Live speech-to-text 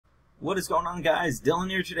What is going on, guys? Dylan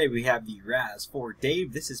here. Today we have the Raz for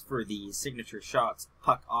Dave. This is for the signature shots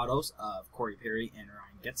puck autos of Corey Perry and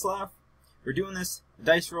Ryan Getzlaf. We're doing this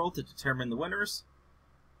dice roll to determine the winners.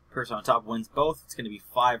 Person on top wins both. It's going to be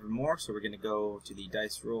 5 or more, so we're going to go to the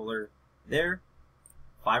dice roller there.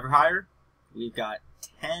 5 or higher. We've got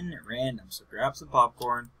 10 randoms, so grab some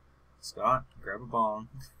popcorn. Scott, grab a bong.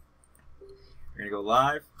 We're going to go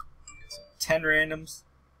live. So 10 randoms.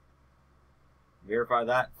 Verify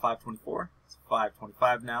that, 524. It's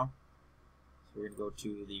 525 now. So we're going to go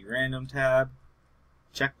to the random tab,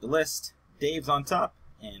 check the list. Dave's on top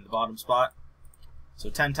and the bottom spot. So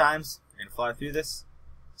 10 times, we're going to fly through this.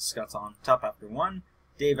 Scott's on top after 1,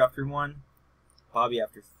 Dave after 1, Bobby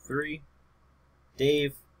after 3,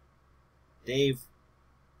 Dave,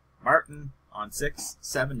 Martin on 6,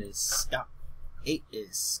 7 is Scott, 8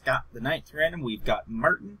 is Scott. The 9th random, we've got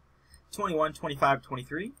Martin, 21, 25,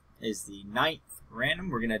 23 is the 9th random.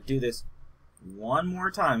 We're going to do this one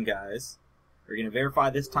more time, guys. We're going to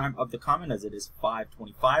verify this time of the comment as it is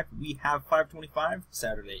 525. We have 525,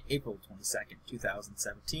 Saturday, April 22nd,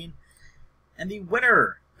 2017. And the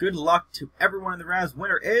winner, good luck to everyone in the Raz.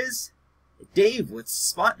 Winner is Dave with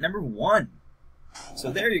spot number 1.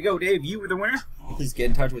 So there you go, Dave. You were the winner. Please get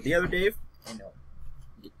in touch with the other Dave and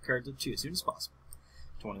get cards up to you as soon as possible.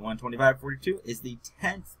 21, 25, 42 is the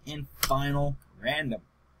 10th and final random.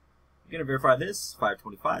 We're going to verify this,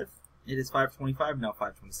 525. It is 525, now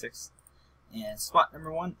 526. And spot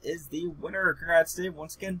number 1 is the winner. Congrats, Dave.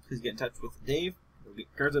 Once again, please get in touch with Dave. We'll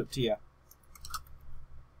get cards up to you.